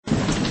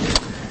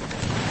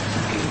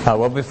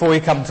Well, before we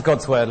come to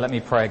God's Word, let me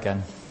pray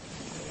again.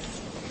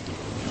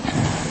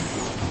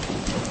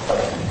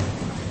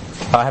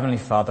 Our Heavenly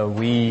Father,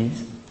 we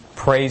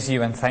praise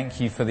you and thank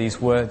you for these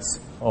words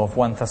of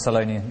 1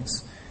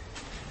 Thessalonians.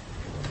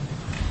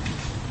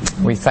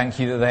 We thank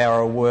you that they are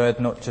a word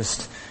not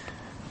just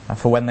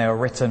for when they are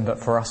written, but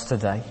for us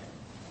today.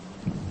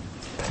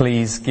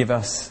 Please give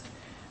us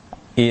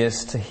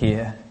ears to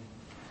hear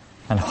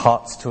and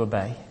hearts to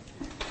obey.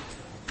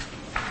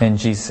 In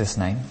Jesus'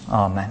 name,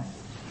 Amen.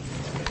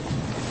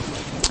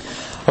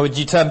 Would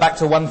you turn back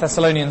to 1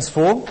 Thessalonians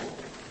 4?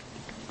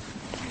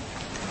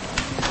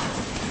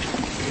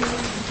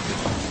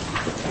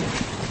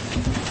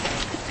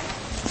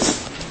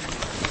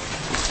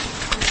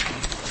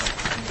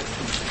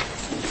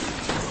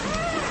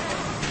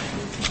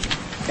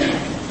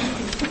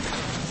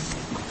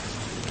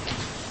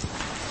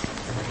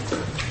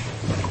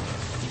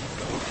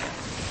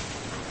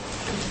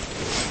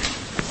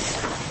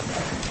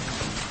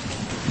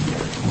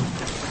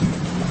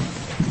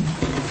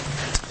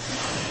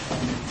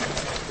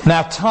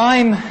 Now,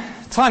 time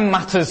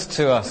matters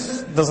to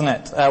us, doesn't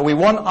it? We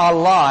want our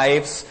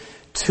lives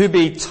to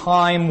be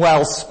time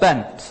well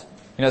spent.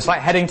 You know, it's like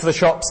heading to the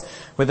shops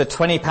with a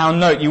 £20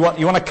 note. You want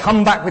to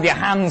come back with your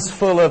hands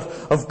full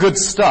of good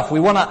stuff. We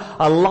want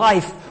a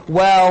life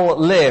well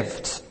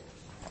lived.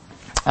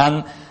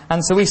 And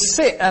so we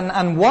sit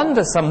and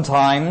wonder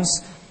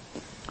sometimes,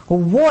 well,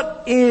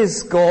 what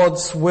is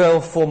God's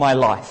will for my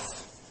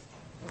life?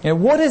 You know,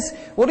 what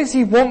does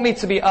He want me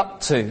to be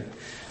up to?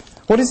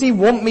 What does He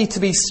want me to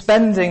be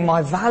spending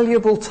my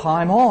valuable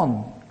time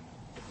on?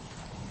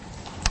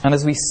 And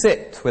as we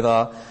sit with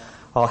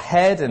our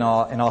head in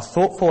our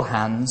thoughtful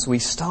hands, we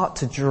start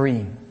to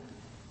dream.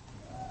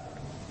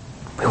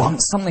 We want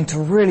something to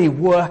really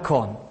work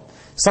on,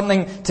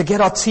 something to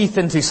get our teeth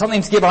into,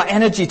 something to give our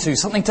energy to,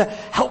 something to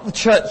help the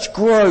church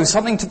grow,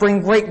 something to bring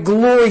great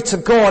glory to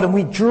God. And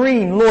we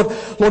dream, Lord,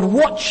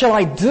 what shall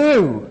I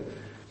do?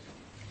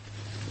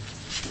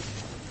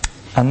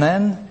 And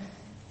then,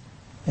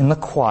 in the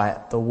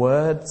quiet, the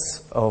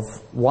words of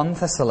 1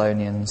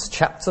 Thessalonians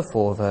chapter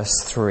 4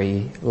 verse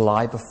 3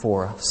 lie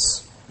before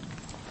us.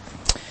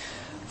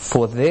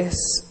 For this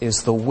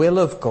is the will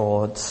of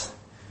God,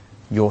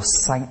 your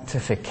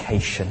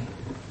sanctification,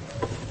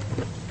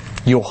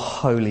 your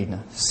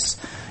holiness,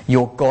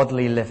 your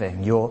godly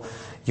living, your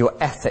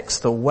ethics,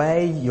 the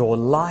way your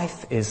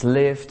life is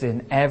lived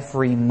in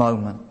every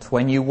moment.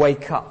 When you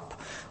wake up,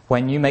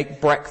 when you make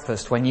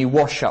breakfast, when you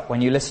wash up,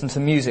 when you listen to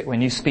music,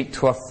 when you speak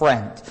to a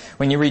friend,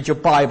 when you read your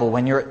Bible,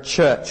 when you're at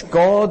church,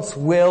 God's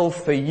will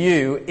for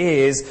you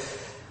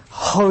is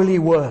holy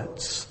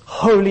words,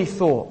 holy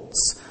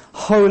thoughts,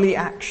 holy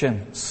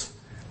actions.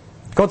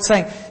 God's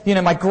saying, you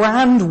know, my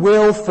grand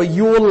will for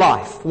your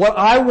life, what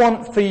I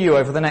want for you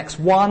over the next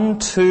 1,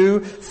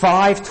 2,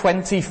 5,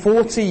 20,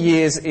 40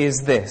 years is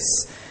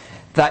this,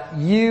 that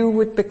you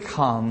would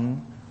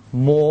become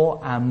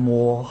more and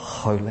more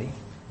holy.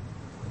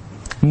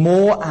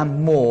 More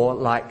and more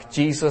like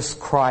Jesus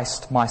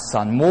Christ, my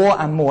Son. More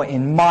and more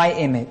in my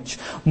image.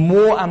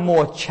 More and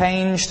more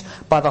changed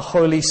by the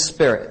Holy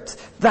Spirit.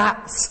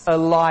 That's a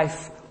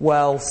life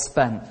well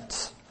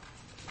spent.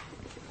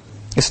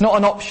 It's not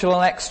an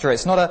optional extra.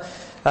 It's not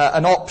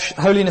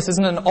holiness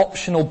isn't an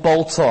optional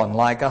bolt-on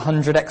like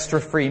 100 extra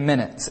free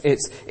minutes.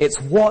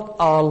 It's what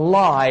our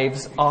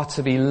lives are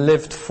to be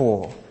lived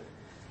for.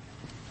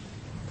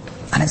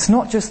 And it's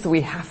not just that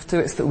we have to,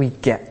 it's that we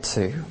get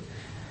to.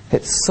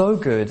 It's so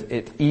good,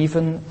 it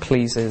even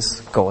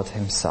pleases God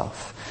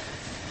Himself.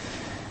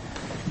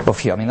 Well,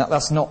 phew, I mean,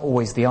 that's not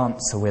always the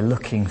answer we're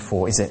looking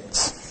for, is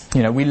it?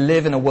 You know, we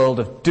live in a world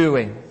of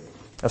doing,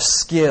 of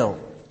skill,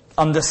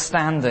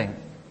 understanding,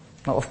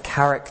 not of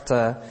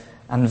character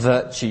and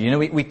virtue. You know,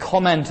 we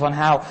comment on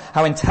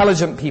how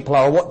intelligent people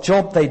are, what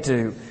job they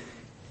do.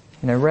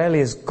 You know, rarely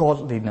is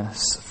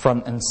godliness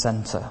front and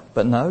center.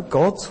 But no,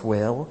 God's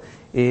will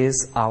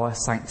is our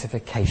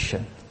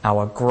sanctification,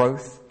 our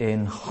growth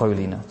in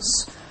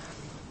holiness.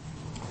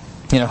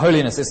 You know,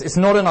 holiness, it's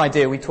not an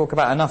idea we talk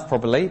about enough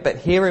probably, but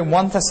here in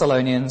 1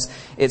 Thessalonians,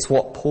 it's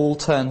what Paul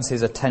turns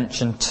his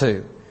attention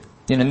to.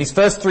 You know, in these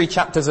first 3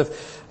 chapters of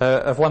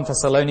 1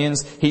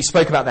 Thessalonians, he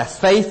spoke about their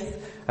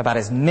faith, about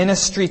his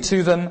ministry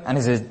to them, and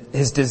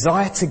his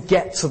desire to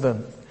get to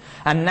them.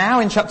 And now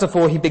in chapter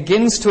 4, he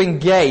begins to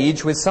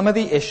engage with some of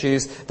the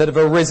issues that have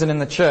arisen in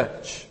the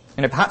church.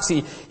 You know, perhaps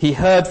he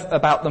heard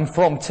about them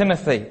from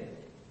Timothy.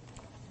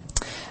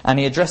 And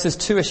he addresses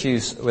 2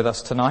 issues with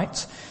us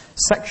tonight: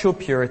 sexual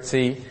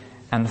purity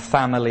and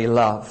family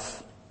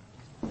love.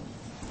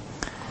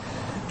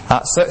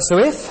 So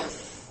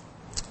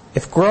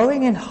if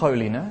growing in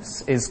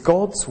holiness is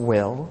God's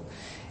will,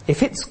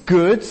 if it's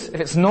good,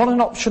 if it's not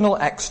an optional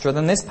extra,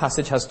 then this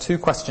passage has 2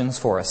 questions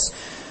for us.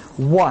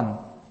 1,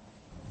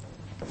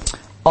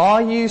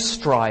 are you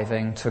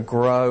striving to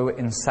grow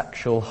in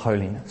sexual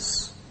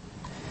holiness?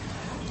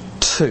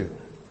 2,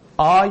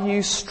 are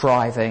you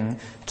striving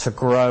to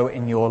grow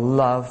in your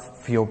love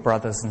for your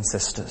brothers and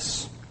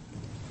sisters?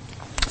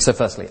 So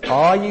firstly,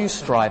 are you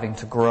striving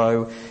to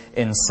grow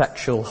in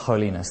sexual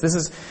holiness? This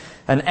is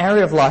an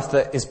area of life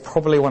that is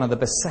probably one of the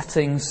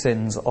besetting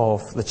sins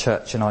of the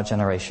church in our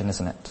generation,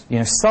 isn't it? You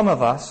know, some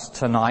of us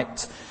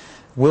tonight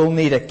will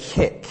need a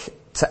kick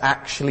to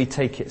actually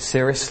take it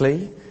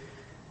seriously,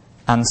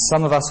 and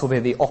some of us will be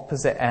at the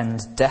opposite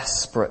end,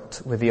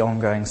 desperate with the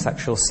ongoing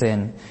sexual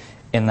sin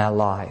in their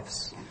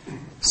lives.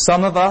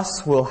 Some of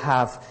us will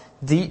have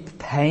deep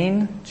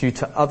pain due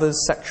to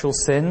others' sexual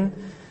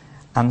sin,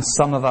 and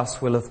some of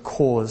us will have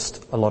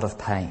caused a lot of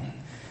pain.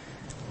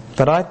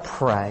 But I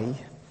pray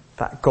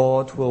that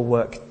God will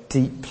work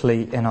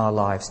deeply in our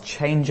lives,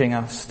 changing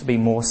us to be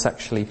more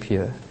sexually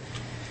pure.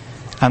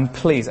 And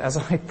please, as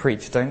I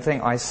preach, don't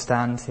think I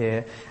stand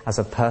here as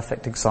a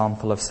perfect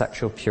example of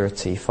sexual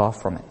purity. Far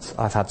from it.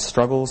 I've had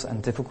struggles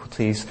and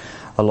difficulties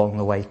along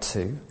the way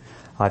too.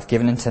 I've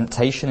given in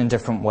temptation in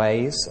different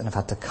ways, and I've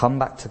had to come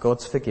back to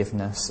God's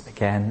forgiveness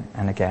again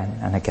and again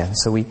and again.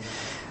 So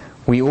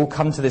we all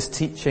come to this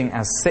teaching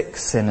as sick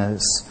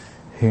sinners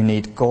who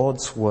need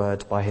God's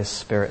word by His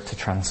Spirit to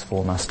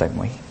transform us, don't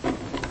we?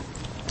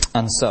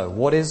 And so,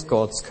 what is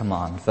God's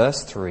command?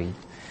 Verse 3,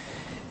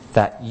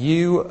 that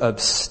you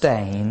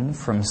abstain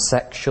from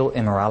sexual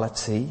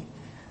immorality,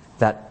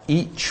 that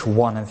each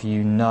one of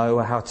you know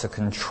how to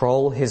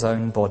control his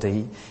own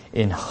body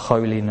in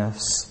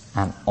holiness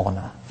and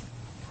honour.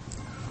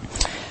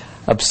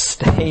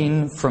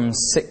 Abstain from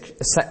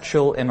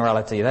sexual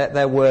immorality.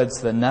 They're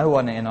words that no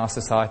one in our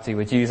society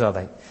would use, are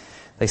they?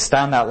 They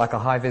stand out like a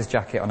high-vis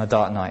jacket on a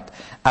dark night.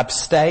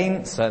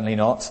 Abstain? Certainly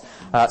not.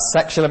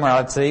 Sexual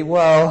immorality?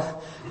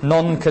 Well,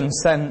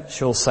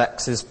 non-consensual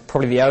sex is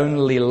probably the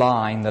only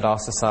line that our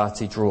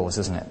society draws,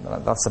 isn't it?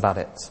 That's about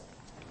it.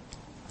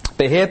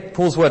 But here,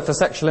 Paul's word for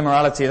sexual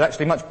immorality is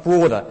actually much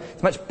broader.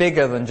 It's much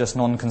bigger than just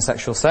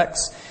non-consensual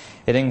sex.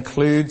 It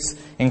includes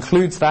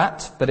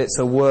that, but it's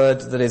a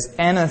word that is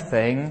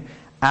anything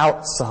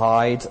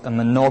outside a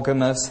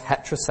monogamous,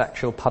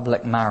 heterosexual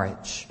public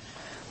marriage.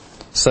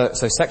 So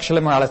sexual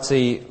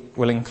immorality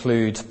will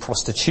include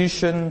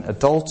prostitution,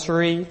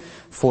 adultery,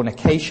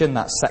 fornication,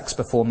 that's sex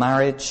before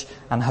marriage,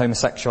 and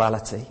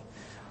homosexuality.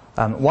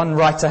 One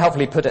writer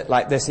helpfully put it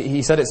like this.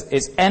 He said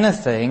it's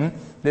anything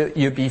that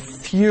you'd be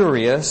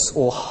furious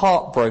or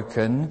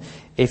heartbroken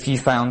if you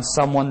found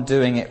someone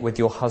doing it with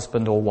your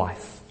husband or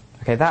wife.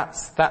 Okay,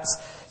 that's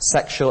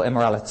sexual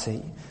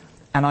immorality.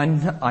 And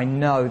I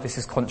know this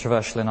is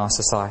controversial in our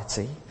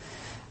society,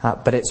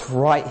 but it's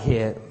right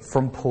here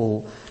from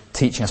Paul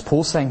teaching us.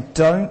 Paul's saying,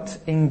 don't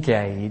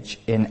engage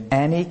in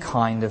any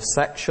kind of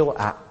sexual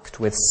act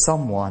with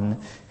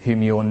someone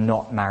whom you're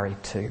not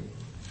married to.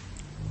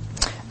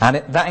 And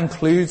that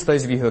includes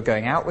those of you who are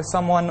going out with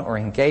someone or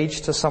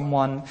engaged to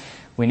someone.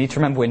 We need to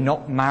remember we're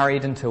not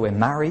married until we're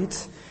married.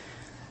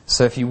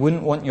 So if you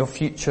wouldn't want your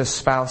future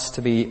spouse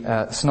to be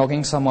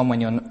snogging someone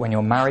when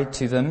you're married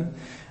to them,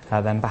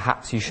 then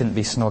perhaps you shouldn't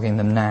be snogging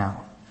them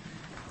now.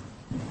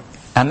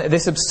 And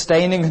this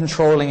abstaining,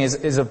 controlling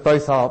is of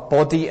both our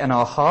body and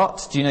our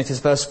heart. Do you notice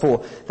verse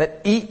 4?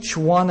 That each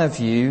one of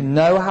you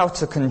know how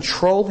to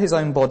control his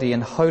own body in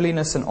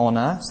holiness and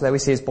honour. So there we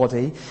see his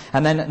body.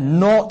 And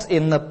then not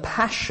in the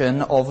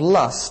passion of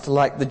lust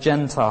like the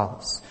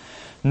Gentiles.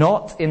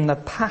 Not in the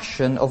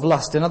passion of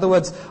lust. In other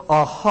words,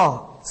 our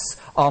hearts,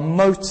 our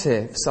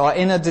motives, our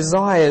inner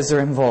desires are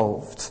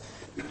involved.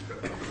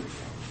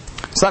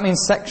 So that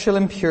means sexual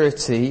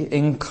impurity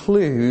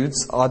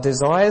includes our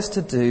desires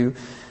to do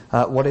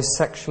what is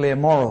sexually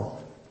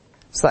immoral.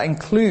 So that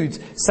includes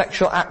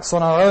sexual acts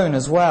on our own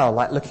as well,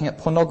 like looking at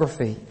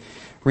pornography,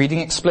 reading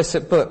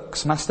explicit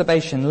books,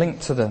 masturbation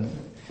linked to them.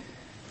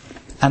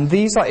 And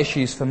these are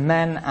issues for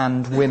men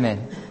and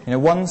women. You know,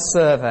 one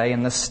survey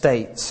in the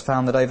States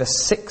found that over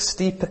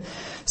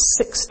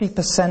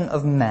 60%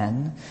 of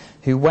men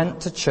who went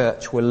to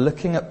church were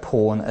looking at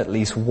porn at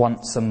least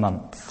once a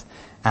month,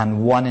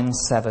 and 1 in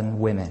 7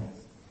 women.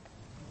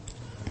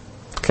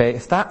 Okay,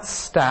 if that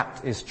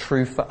stat is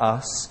true for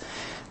us,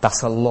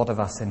 that's a lot of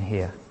us in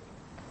here.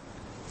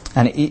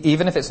 And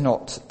even if it's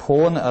not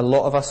porn, a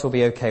lot of us will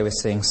be okay with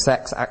seeing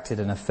sex acted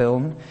in a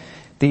film.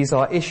 These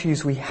are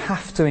issues we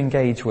have to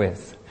engage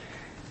with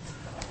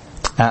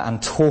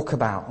and talk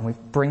about, and we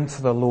bring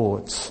to the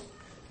Lord.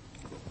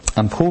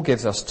 And Paul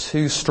gives us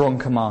 2 strong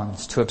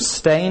commands: to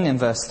abstain in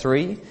verse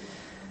 3,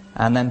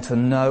 and then to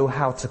know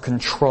how to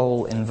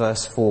control in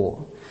verse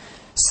 4.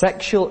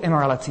 Sexual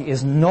immorality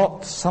is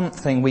not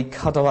something we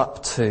cuddle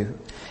up to.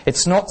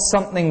 It's not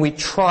something we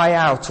try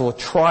out or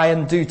try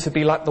and do to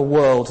be like the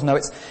world. No,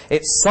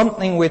 it's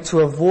something we're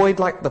to avoid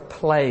like the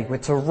plague. We're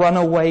to run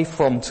away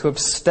from, to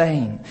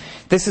abstain.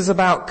 This is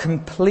about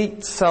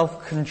complete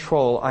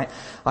self-control.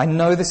 I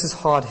know this is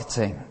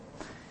hard-hitting.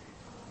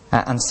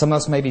 And some of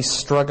us may be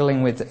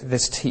struggling with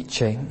this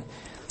teaching.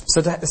 So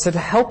to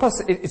help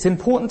us, it's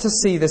important to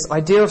see this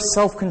idea of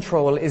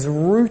self-control is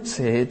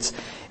rooted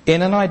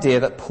in an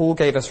idea that Paul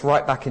gave us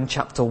right back in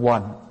chapter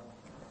 1.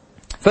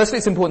 Firstly,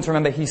 it's important to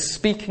remember he's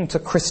speaking to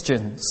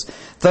Christians,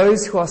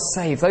 those who are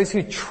saved, those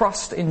who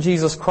trust in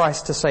Jesus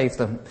Christ to save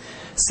them.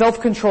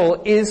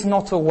 Self-control is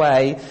not a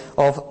way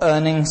of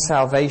earning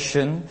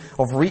salvation,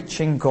 of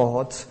reaching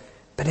God,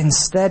 but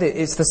instead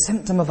it's the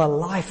symptom of a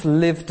life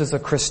lived as a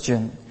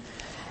Christian.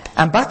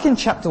 And back in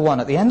chapter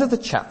 1, at the end of the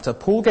chapter,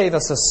 Paul gave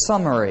us a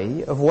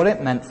summary of what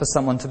it meant for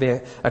someone to be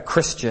a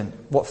Christian,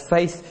 what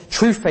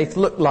true faith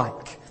looked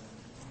like.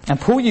 And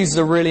Paul uses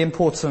a really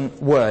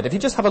important word. If you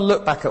just have a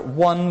look back at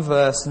 1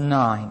 verse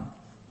 9.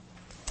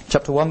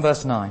 Chapter 1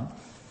 verse 9.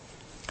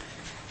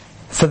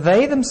 For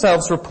they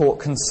themselves report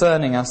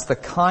concerning us the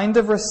kind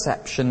of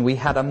reception we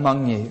had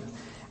among you,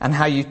 and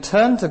how you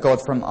turned to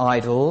God from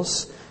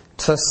idols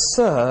to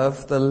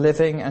serve the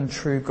living and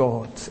true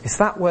God. It's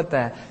that word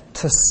there,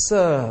 to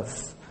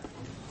serve.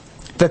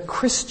 The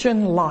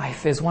Christian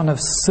life is one of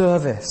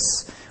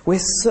service. We're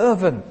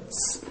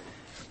servants.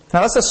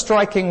 Now that's a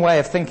striking way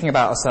of thinking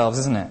about ourselves,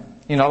 isn't it?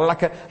 You know,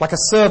 like a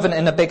servant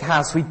in a big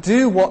house, we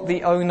do what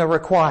the owner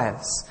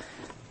requires.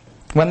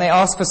 When they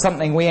ask for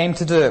something, we aim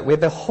to do it. We're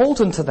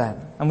beholden to them,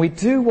 and we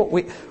do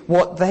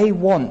what they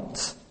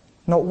want,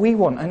 not we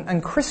want.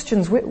 And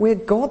Christians, we're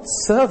God's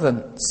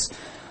servants.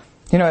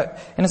 You know,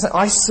 in a sense,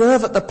 I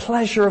serve at the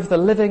pleasure of the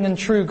living and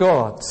true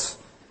God.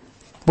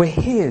 We're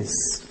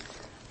His.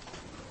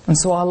 And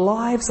so our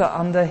lives are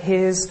under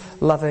His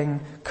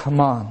loving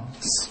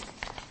commands.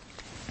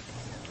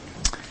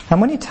 And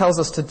when He tells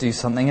us to do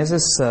something as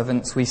His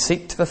servants, we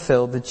seek to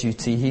fulfill the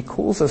duty He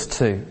calls us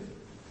to.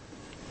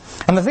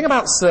 And the thing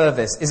about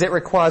service is it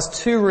requires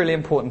two really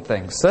important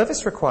things.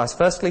 Service requires,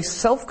 firstly,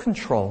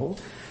 self-control,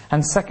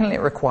 and secondly,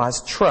 it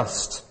requires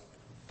trust.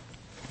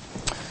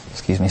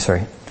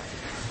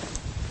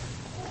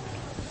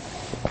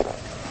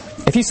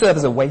 If you serve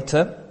as a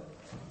waiter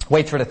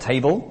at a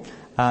table,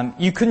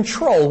 you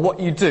control what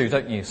you do,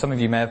 don't you? Some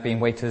of you may have been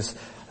waiters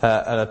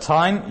at a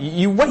time.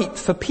 You wait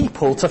for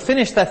people to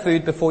finish their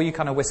food before you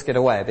kind of whisk it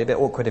away. It'd be a bit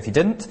awkward if you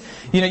didn't.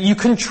 You know, you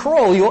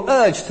control your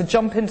urge to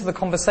jump into the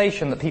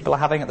conversation that people are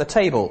having at the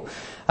table.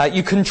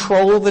 You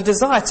control the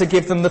desire to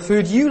give them the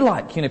food you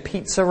like, you know,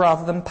 pizza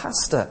rather than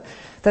pasta.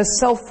 There's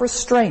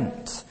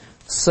self-restraint.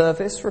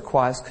 Service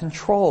requires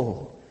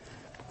control.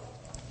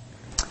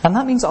 And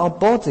that means our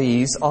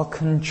bodies are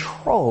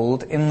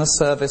controlled in the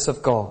service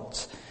of God.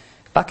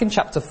 Back in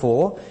chapter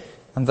 4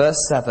 and verse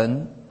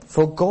 7,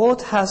 for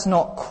God has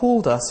not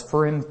called us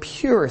for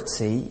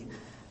impurity,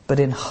 but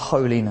in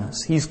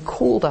holiness. He's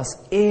called us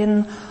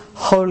in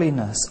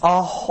holiness,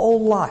 our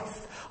whole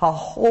life, our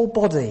whole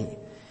body.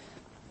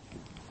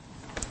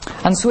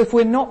 And so if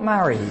we're not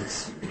married,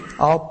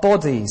 our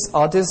bodies,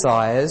 our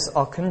desires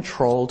are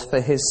controlled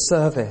for His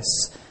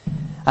service.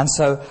 And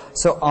so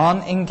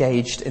aren't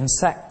engaged in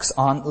sex,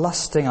 aren't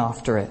lusting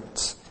after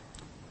it.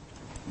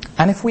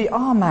 And if we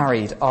are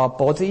married, our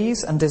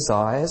bodies and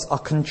desires are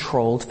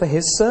controlled for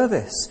His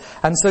service.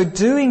 And so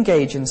do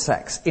engage in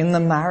sex in the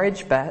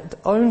marriage bed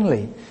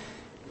only,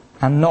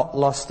 and not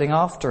lusting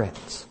after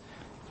it.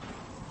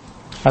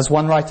 As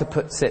one writer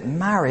puts it,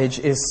 marriage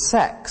is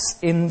sex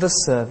in the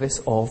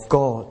service of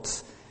God.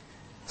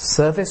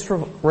 Service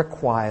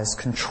requires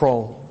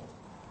control.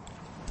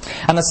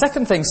 And the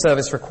second thing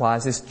service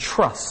requires is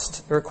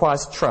trust. It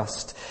requires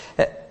trust.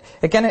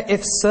 Again,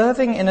 if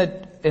serving in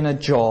a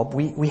job,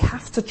 we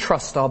have to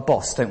trust our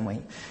boss, don't we?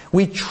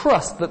 We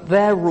trust that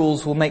their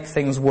rules will make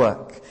things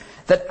work,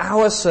 that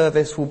our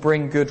service will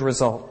bring good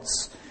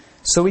results.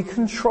 So we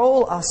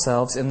control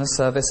ourselves in the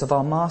service of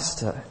our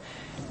master.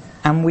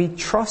 And we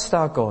trust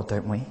our God,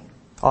 don't we?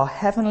 Our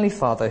Heavenly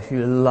Father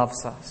who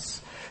loves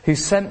us, who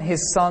sent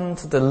His Son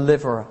to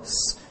deliver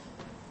us.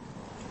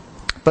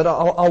 But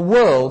our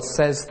world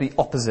says the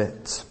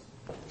opposite.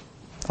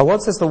 Our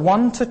world says the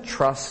one to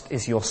trust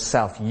is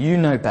yourself. You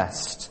know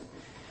best.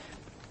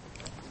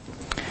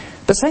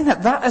 But saying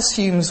that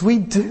assumes we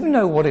do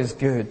know what is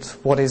good,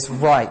 what is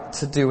right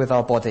to do with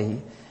our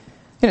body.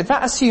 You know,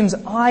 that assumes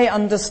I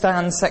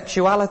understand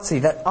sexuality,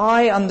 that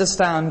I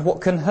understand what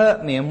can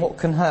hurt me and what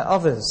can hurt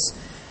others.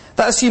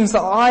 That assumes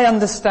that I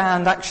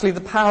understand actually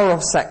the power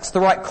of sex, the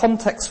right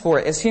context for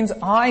it. It assumes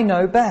I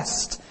know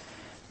best.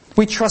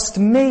 We trust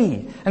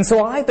me, and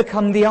so I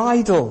become the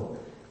idol.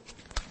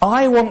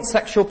 I want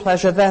sexual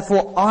pleasure,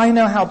 therefore I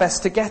know how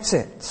best to get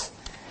it.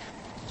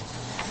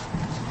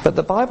 But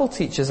the Bible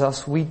teaches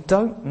us we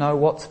don't know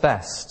what's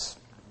best.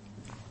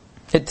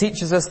 It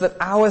teaches us that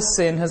our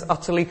sin has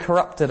utterly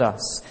corrupted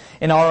us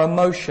in our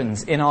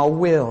emotions, in our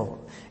will,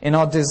 in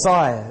our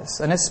desires,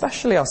 and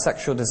especially our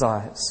sexual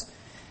desires.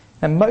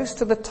 And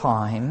most of the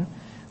time,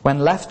 when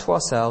left to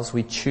ourselves,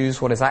 we choose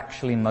what is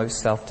actually most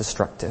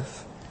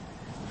self-destructive.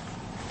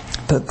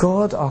 But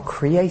God, our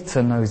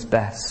Creator, knows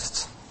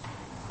best.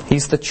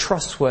 He's the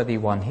trustworthy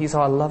one. He's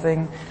our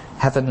loving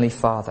Heavenly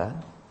Father.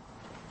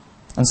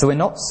 And so we're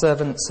not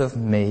servants of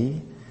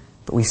me,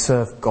 but we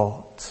serve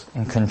God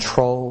in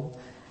control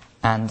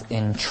and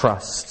in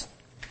trust.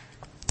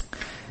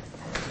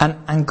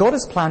 And God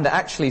has planned it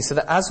actually so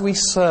that as we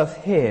serve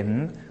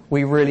Him,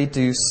 we really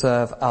do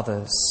serve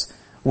others.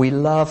 We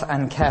love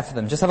and care for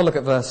them. Just have a look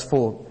at verse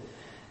 4.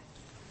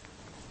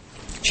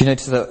 Do you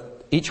notice that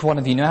each one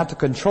of you know how to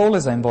control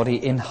his own body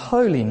in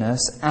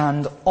holiness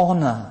and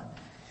honour?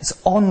 It's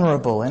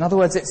honourable. In other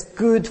words, it's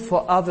good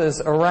for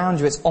others around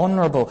you. It's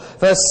honourable.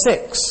 Verse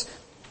 6,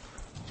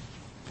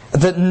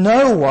 that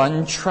no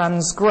one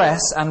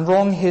transgress and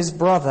wrong his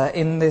brother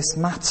in this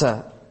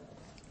matter.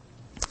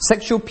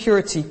 Sexual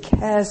purity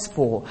cares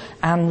for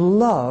and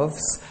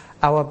loves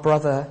our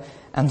brother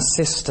and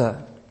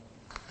sister.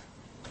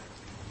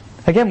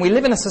 Again, we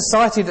live in a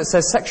society that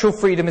says sexual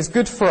freedom is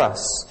good for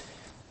us,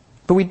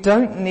 but we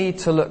don't need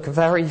to look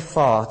very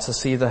far to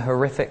see the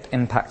horrific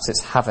impacts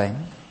it's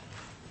having.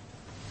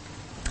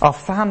 Our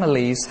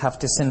families have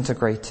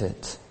disintegrated.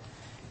 Do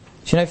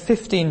you know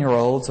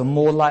 15-year-olds are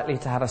more likely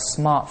to have a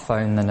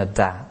smartphone than a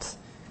dad?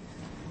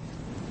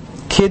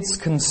 Kids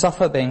can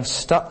suffer being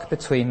stuck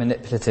between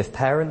manipulative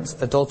parents.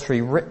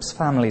 Adultery rips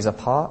families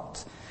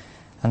apart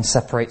and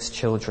separates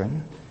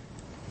children.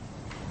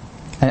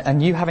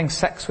 And you having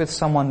sex with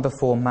someone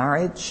before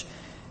marriage,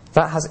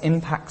 that has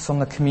impacts on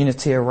the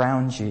community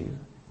around you,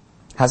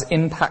 has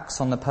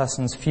impacts on the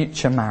person's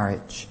future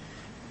marriage.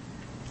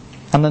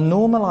 And the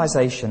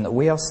normalisation that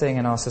we are seeing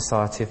in our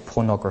society of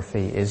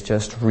pornography is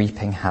just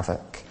reaping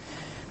havoc.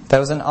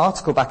 There was an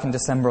article back in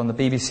December on the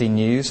BBC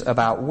News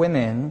about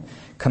women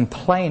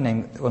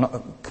complaining, well,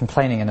 not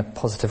complaining in a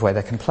positive way,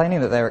 they're complaining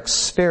that they're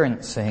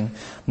experiencing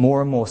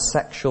more and more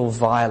sexual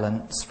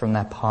violence from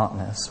their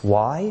partners.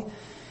 Why?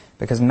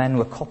 Because men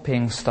were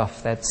copying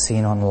stuff they'd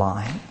seen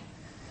online.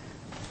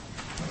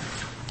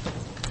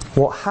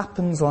 What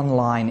happens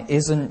online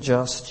isn't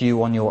just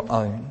you on your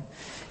own.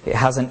 It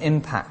has an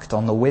impact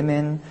on the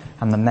women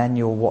and the men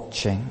you're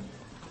watching.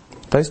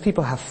 Those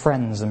people have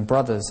friends and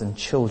brothers and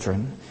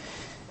children.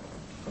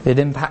 It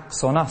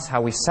impacts on us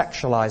how we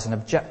sexualize and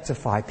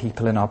objectify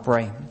people in our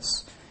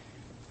brains.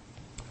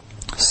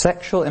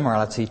 Sexual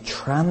immorality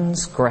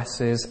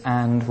transgresses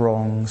and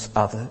wrongs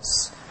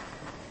others.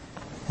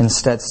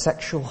 Instead,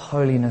 sexual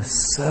holiness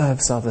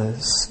serves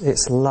others.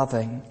 It's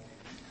loving.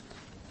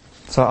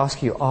 So I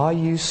ask you, are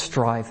you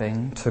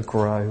striving to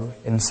grow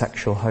in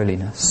sexual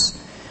holiness?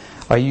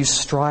 Are you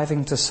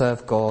striving to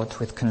serve God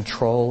with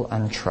control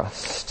and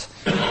trust?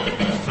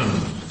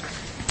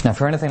 Now, if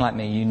you're anything like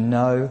me, you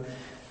know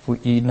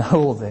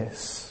all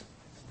this,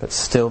 but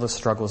still the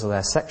struggles are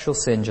there. Sexual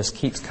sin just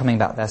keeps coming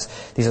back.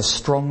 These are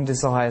strong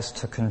desires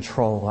to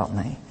control, aren't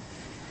they?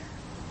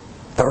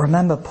 But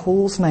remember,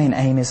 Paul's main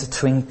aim is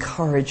to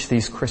encourage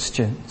these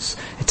Christians,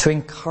 to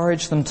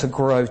encourage them to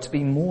grow, to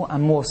be more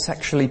and more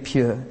sexually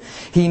pure.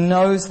 He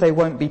knows they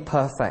won't be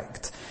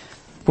perfect.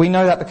 We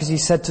know that because he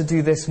said to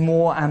do this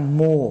more and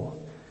more.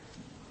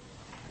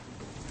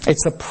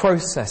 It's a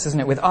process, isn't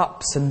it, with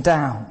ups and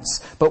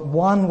downs, but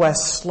one where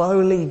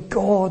slowly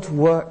God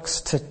works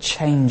to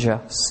change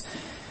us.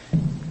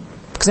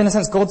 Because in a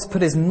sense, God's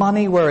put his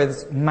money where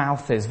his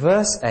mouth is.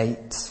 Verse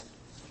 8,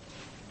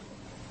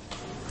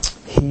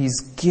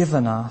 he's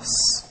given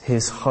us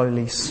his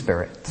Holy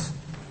Spirit.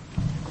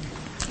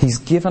 He's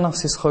given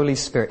us his Holy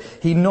Spirit.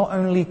 He not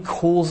only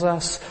calls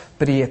us,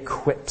 but he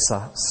equips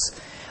us.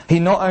 He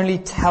not only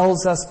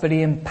tells us, but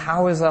he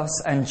empowers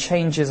us and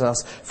changes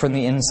us from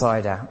the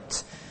inside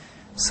out.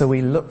 So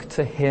we look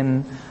to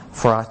him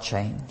for our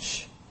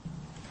change.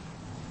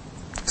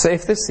 So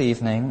if this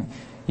evening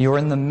you're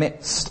in the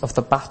midst of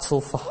the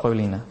battle for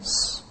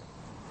holiness,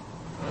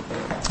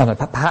 I don't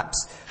know,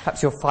 perhaps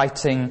you're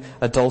fighting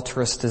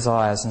adulterous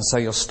desires and so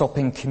you're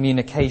stopping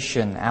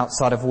communication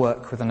outside of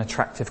work with an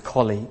attractive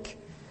colleague.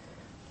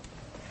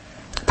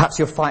 Perhaps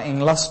you're fighting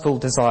lustful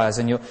desires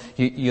and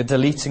you're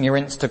deleting your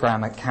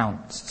Instagram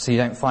account so you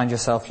don't find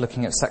yourself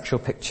looking at sexual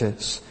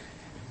pictures.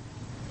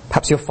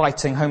 Perhaps you're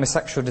fighting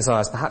homosexual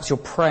desires. Perhaps you're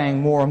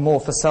praying more and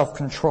more for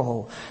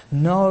self-control.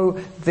 No,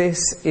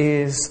 this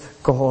is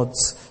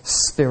God's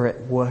Spirit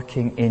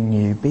working in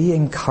you. Be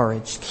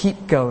encouraged.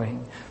 Keep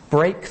going.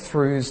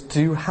 Breakthroughs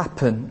do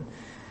happen.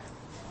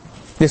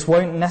 This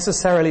won't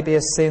necessarily be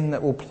a sin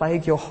that will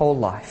plague your whole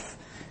life.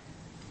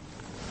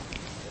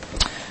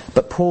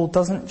 But Paul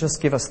doesn't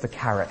just give us the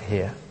carrot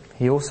here.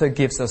 He also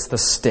gives us the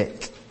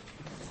stick.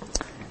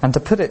 And to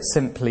put it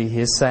simply, he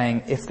is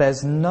saying, if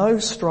there's no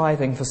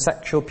striving for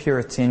sexual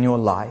purity in your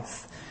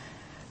life,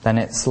 then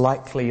it's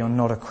likely you're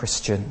not a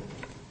Christian.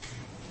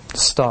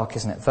 Stark,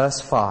 isn't it? Verse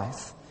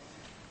 5.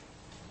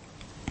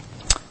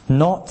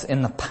 Not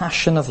in the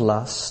passion of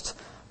lust,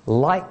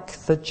 like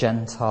the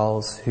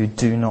Gentiles who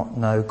do not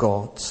know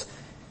God.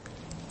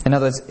 In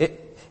other words,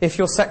 if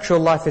your sexual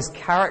life is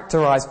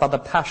characterized by the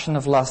passion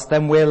of lust,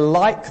 then we're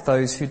like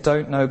those who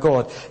don't know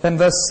God. Then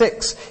verse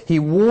 6, he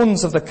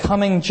warns of the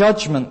coming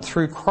judgment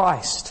through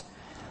Christ.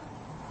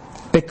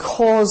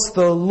 Because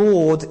the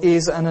Lord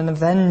is an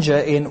avenger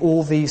in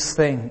all these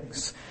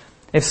things.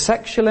 If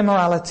sexual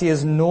immorality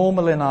is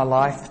normal in our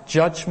life,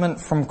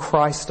 judgment from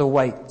Christ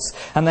awaits.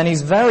 And then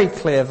he's very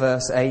clear,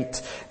 verse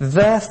 8,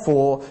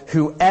 therefore,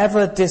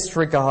 whoever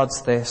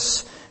disregards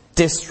this,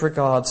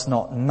 disregards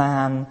not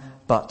man,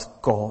 but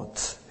God,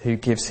 who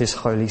gives his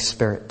Holy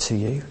Spirit to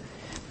you.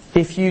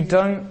 If you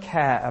don't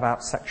care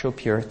about sexual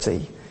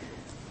purity,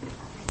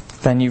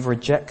 then you've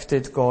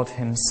rejected God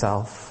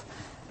himself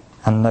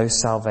and no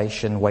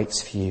salvation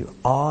waits for you.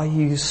 Are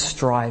you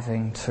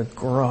striving to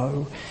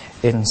grow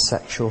in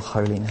sexual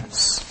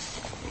holiness?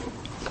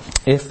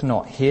 If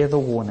not, hear the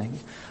warning.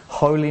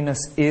 Holiness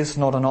is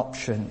not an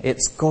option.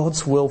 It's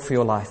God's will for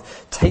your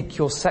life. Take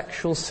your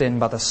sexual sin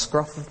by the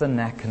scruff of the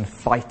neck and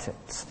fight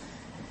it.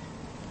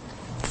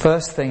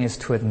 First thing is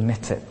to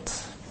admit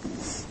it.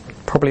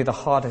 Probably the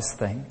hardest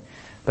thing,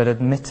 but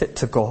admit it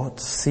to God.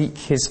 Seek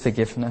His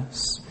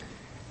forgiveness.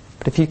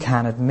 But if you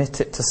can,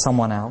 admit it to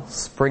someone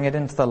else. Bring it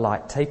into the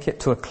light. Take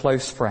it to a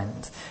close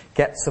friend.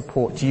 Get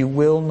support. You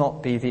will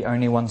not be the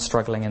only one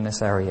struggling in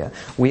this area.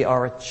 We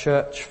are a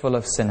church full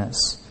of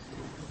sinners.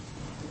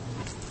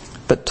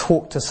 But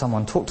talk to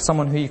someone. Talk to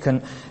someone who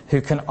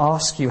can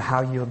ask you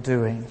how you're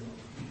doing.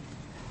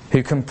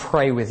 Who can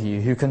pray with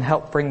you. Who can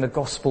help bring the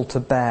gospel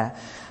to bear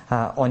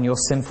on your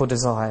sinful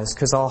desires.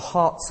 Because our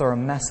hearts are a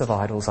mess of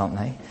idols, aren't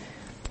they?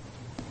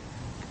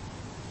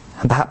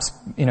 And perhaps,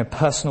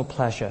 personal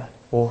pleasure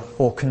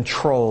or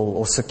control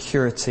or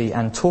security,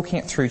 and talking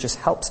it through just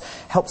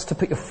helps to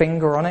put your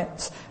finger on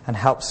it and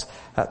helps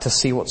to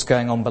see what's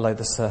going on below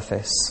the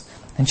surface.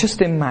 And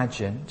just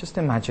imagine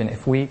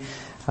if we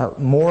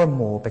more and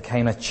more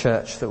became a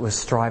church that was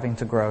striving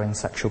to grow in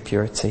sexual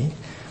purity.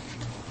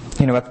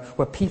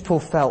 Where people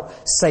felt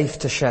safe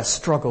to share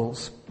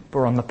struggles but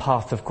were on the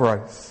path of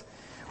growth.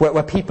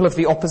 Where people of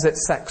the opposite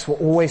sex were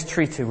always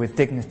treated with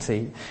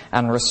dignity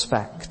and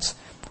respect.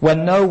 Where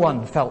no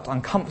one felt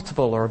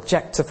uncomfortable or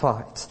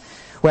objectified.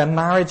 Where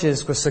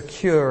marriages were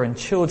secure and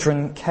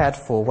children cared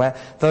for. Where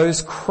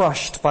those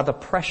crushed by the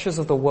pressures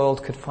of the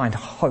world could find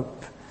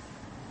hope.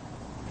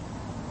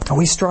 Are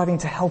we striving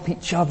to help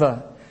each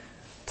other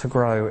to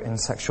grow in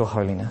sexual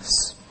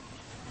holiness?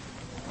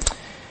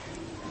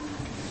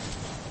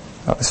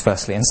 That was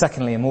firstly. And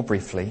secondly, and more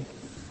briefly,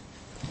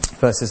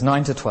 verses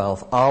 9 to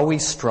 12, are we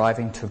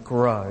striving to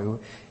grow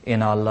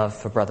in our love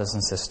for brothers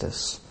and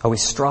sisters? Are we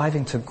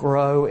striving to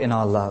grow in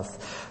our love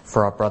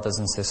for our brothers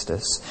and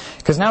sisters?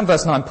 Because now in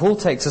verse 9, Paul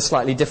takes a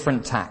slightly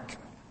different tack.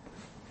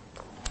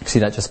 See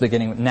that just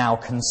beginning with now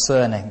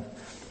concerning.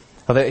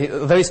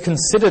 Although he's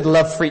considered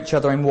love for each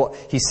other in what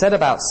he said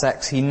about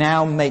sex, he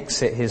now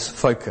makes it his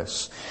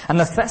focus. And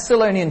the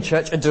Thessalonian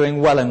church are doing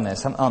well in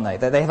this, aren't they?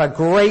 They have a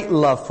great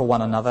love for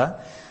one another.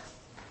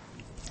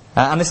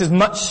 And this is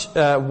much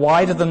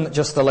wider than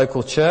just the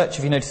local church.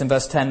 If you notice in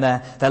verse 10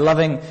 they're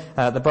loving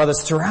the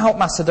brothers throughout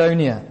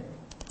Macedonia.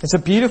 It's a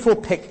beautiful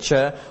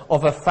picture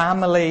of a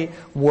family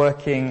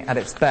working at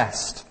its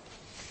best.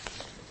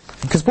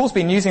 Because Paul's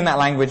been using that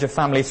language of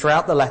family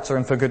throughout the letter,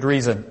 and for good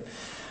reason.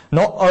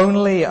 Not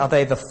only are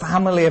they the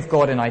family of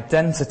God in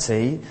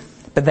identity,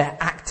 but they're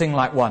acting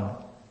like one.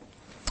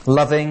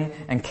 Loving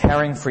and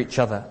caring for each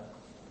other.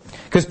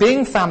 Because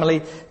being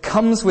family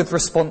comes with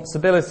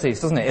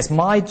responsibilities, doesn't it? It's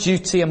my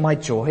duty and my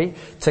joy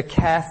to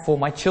care for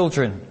my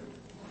children.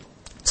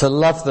 To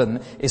love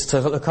them is to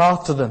look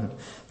after them.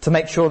 To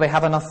make sure they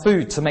have enough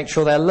food. To make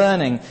sure they're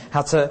learning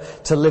how to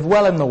live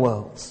well in the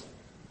world.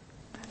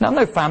 Now,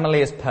 no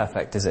family is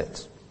perfect, is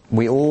it?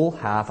 We all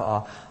have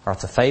our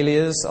utter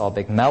failures, our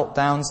big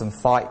meltdowns and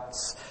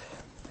fights.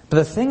 But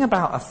the thing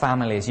about a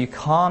family is you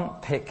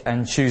can't pick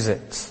and choose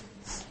it.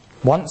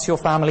 Once your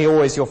family,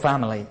 always your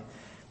family.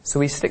 So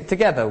we stick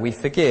together, we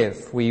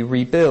forgive, we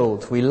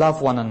rebuild, we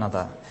love one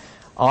another.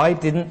 I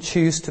didn't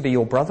choose to be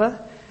your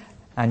brother,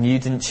 and you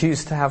didn't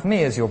choose to have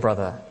me as your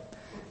brother.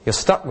 You're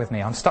stuck with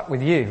me, I'm stuck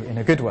with you in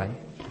a good way.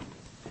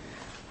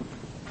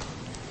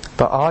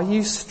 But are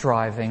you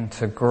striving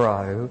to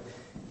grow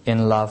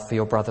in love for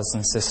your brothers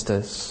and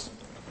sisters?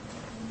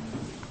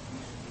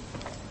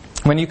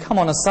 When you come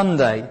on a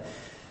Sunday,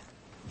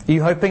 are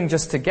you hoping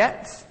just to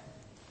get?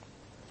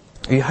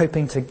 Are you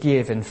hoping to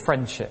give in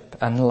friendship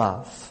and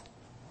love?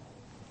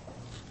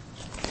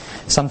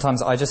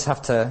 Sometimes I just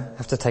have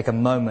to take a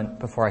moment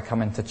before I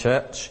come into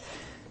church.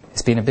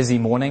 It's been a busy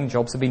morning,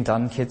 jobs have been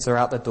done, kids are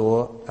out the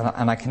door,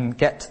 and I can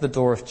get to the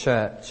door of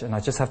church and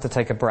I just have to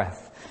take a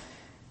breath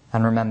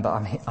and remember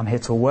I'm here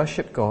to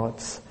worship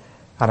God,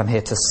 and I'm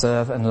here to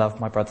serve and love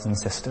my brothers and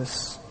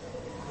sisters.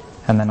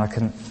 And then I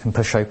can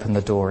push open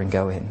the door and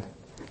go in.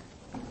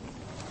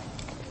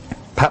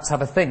 Perhaps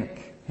have a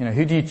think.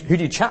 Who do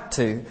you chat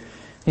to?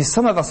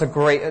 Some of us are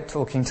great at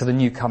talking to the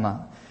newcomer,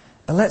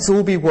 but let's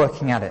all be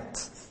working at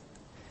it.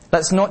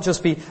 Let's not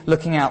just be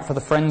looking out for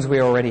the friends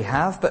we already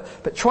have,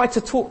 but try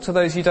to talk to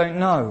those you don't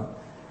know.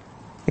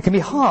 It can be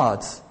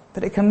hard,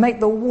 but it can make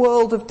the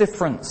world of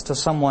difference to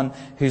someone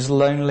who's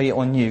lonely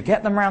or new.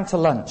 Get them round to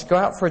lunch. Go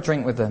out for a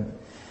drink with them.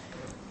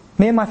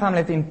 Me and my family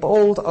have been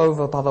bowled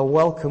over by the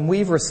welcome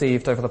we've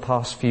received over the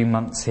past few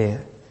months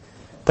here.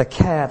 The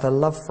care, the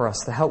love for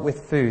us, the help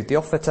with food, the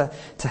offer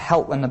to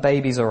help when the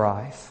babies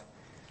arrive.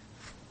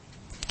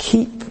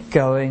 Keep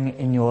going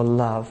in your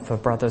love for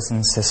brothers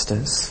and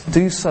sisters.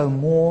 Do so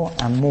more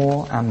and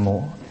more and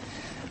more.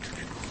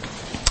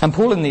 And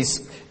Paul in these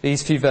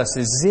few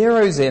verses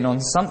zeroes in on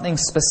something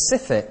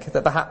specific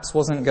that perhaps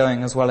wasn't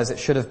going as well as it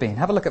should have been.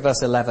 Have a look at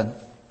verse 11.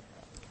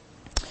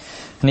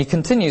 And he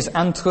continues,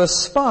 and to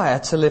aspire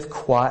to live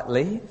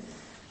quietly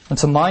and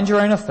to mind your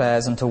own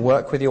affairs and to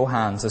work with your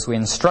hands as we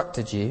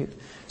instructed you,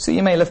 so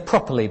you may live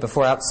properly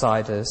before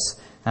outsiders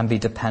and be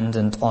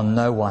dependent on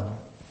no one.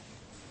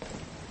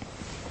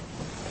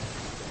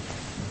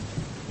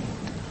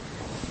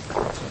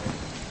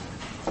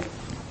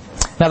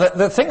 Now,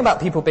 the thing about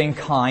people being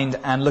kind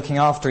and looking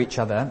after each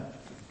other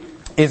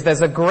is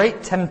there's a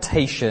great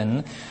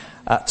temptation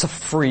to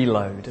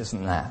freeload,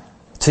 isn't there?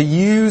 To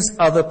use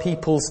other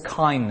people's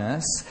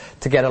kindness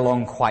to get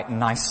along quite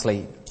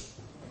nicely.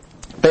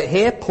 But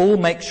here Paul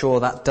makes sure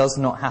that does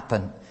not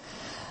happen.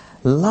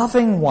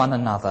 Loving one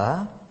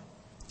another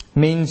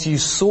means you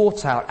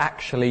sort out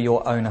actually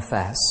your own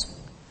affairs.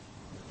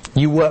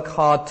 You work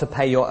hard to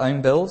pay your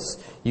own bills.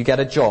 You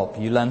get a job.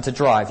 You learn to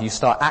drive. You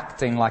start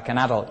acting like an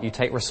adult. You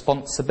take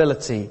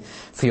responsibility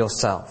for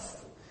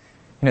yourself.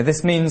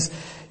 This means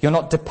you're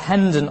not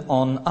dependent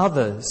on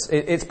others.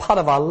 It's part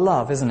of our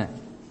love, isn't it?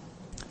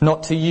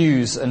 Not to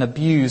use and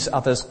abuse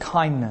others'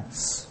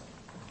 kindness.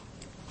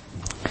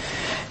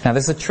 Now,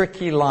 there's a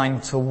tricky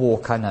line to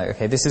walk, I know.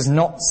 Okay, this is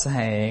not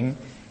saying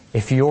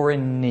if you're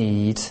in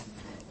need,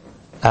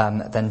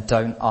 then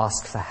don't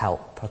ask for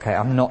help. Okay,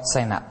 I'm not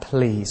saying that,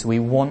 please. We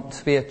want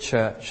to be a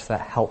church that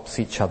helps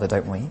each other,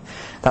 don't we?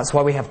 That's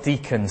why we have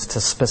deacons,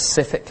 to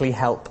specifically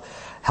help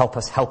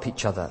us help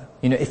each other.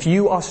 If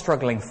you are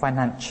struggling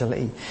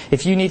financially,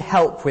 if you need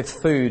help with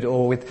food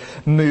or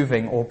with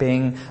moving or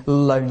being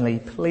lonely,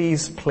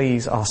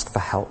 please ask for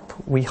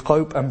help. We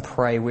hope and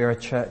pray we're a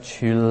church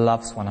who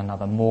loves one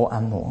another more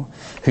and more,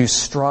 who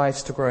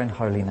strives to grow in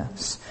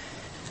holiness.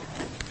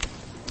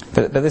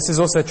 But this is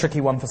also a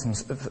tricky one for some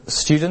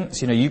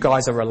students. You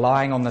guys are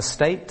relying on the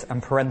state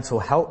and parental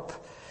help.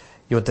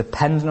 You're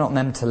dependent on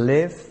them to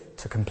live,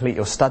 to complete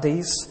your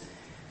studies.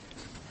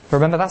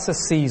 Remember, that's a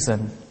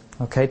season.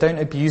 Okay, don't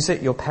abuse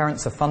it. Your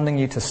parents are funding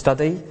you to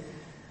study.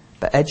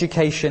 But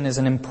education is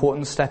an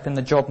important step in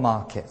the job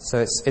market, so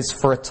it's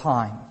for a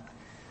time.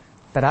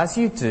 But as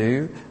you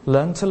do,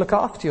 learn to look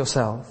after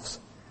yourselves,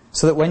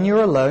 so that when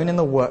you're alone in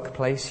the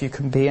workplace, you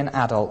can be an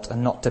adult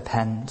and not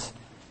depend.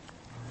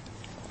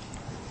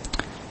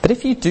 But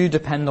if you do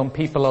depend on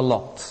people a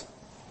lot,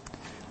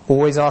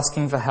 always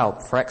asking for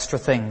help, for extra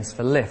things,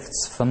 for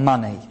lifts, for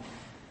money,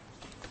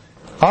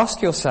 ask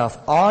yourself,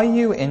 are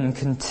you in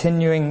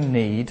continuing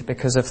need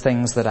because of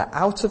things that are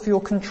out of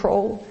your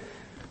control,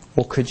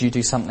 or could you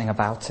do something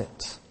about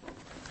it?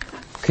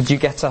 Could you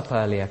get up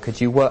earlier? Could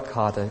you work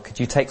harder? Could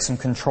you take some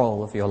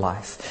control of your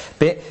life?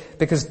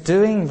 Because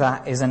doing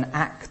that is an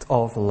act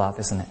of love,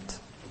 isn't it?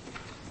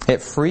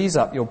 It frees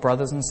up your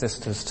brothers and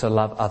sisters to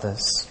love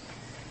others.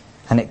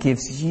 And it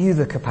gives you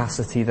the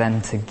capacity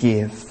then to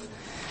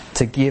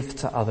give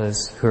to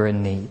others who are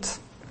in need.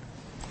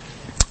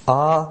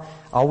 Are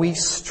we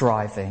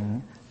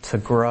striving to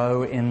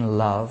grow in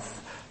love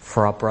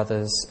for our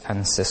brothers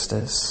and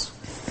sisters?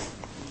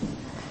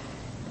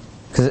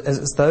 Because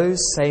as those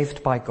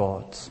saved by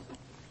God,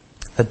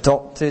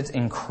 adopted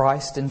in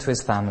Christ into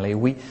His family,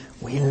 we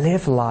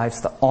live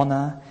lives that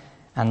honour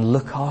and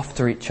look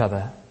after each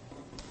other.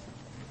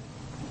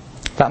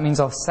 That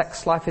means our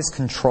sex life is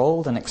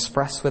controlled and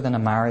expressed within a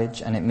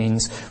marriage, and it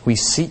means we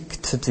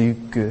seek to do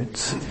good,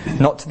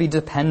 not to be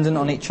dependent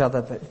on each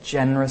other, but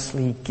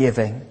generously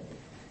giving.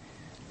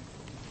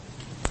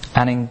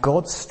 And in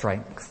God's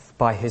strength,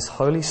 by His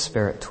Holy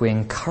Spirit, we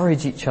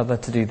encourage each other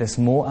to do this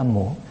more and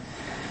more.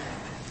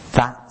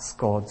 That's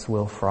God's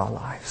will for our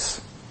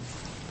lives.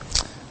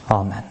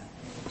 Amen.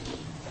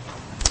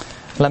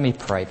 Let me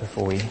pray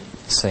before we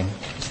sing.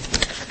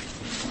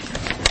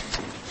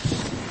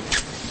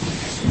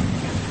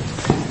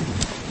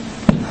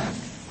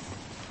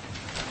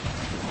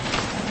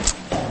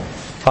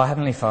 Our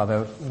Heavenly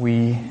Father,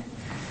 we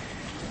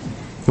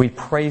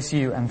praise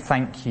You and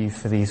thank You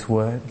for these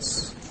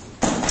words.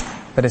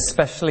 But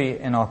especially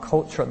in our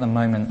culture at the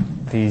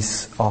moment,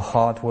 these are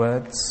hard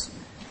words.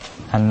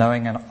 And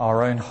knowing in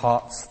our own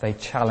hearts, they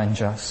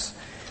challenge us.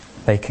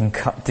 They can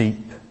cut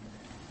deep.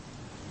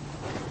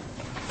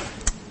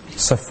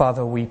 So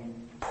Father, we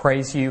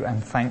praise You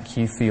and thank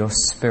You for Your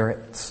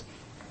Spirit.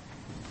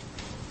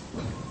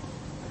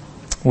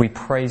 We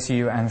praise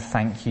You and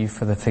thank You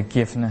for the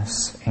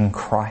forgiveness in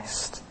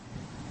Christ.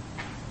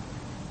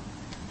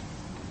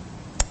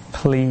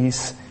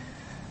 Please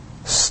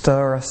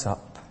stir us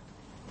up.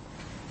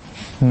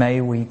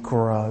 May we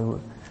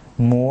grow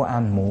more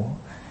and more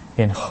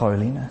in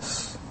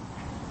holiness.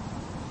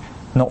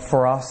 Not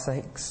for our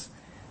sakes,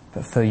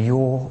 but for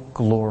Your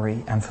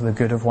glory and for the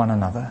good of one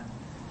another.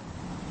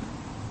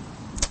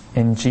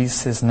 In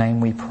Jesus' name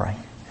we pray.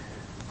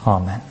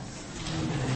 Amen.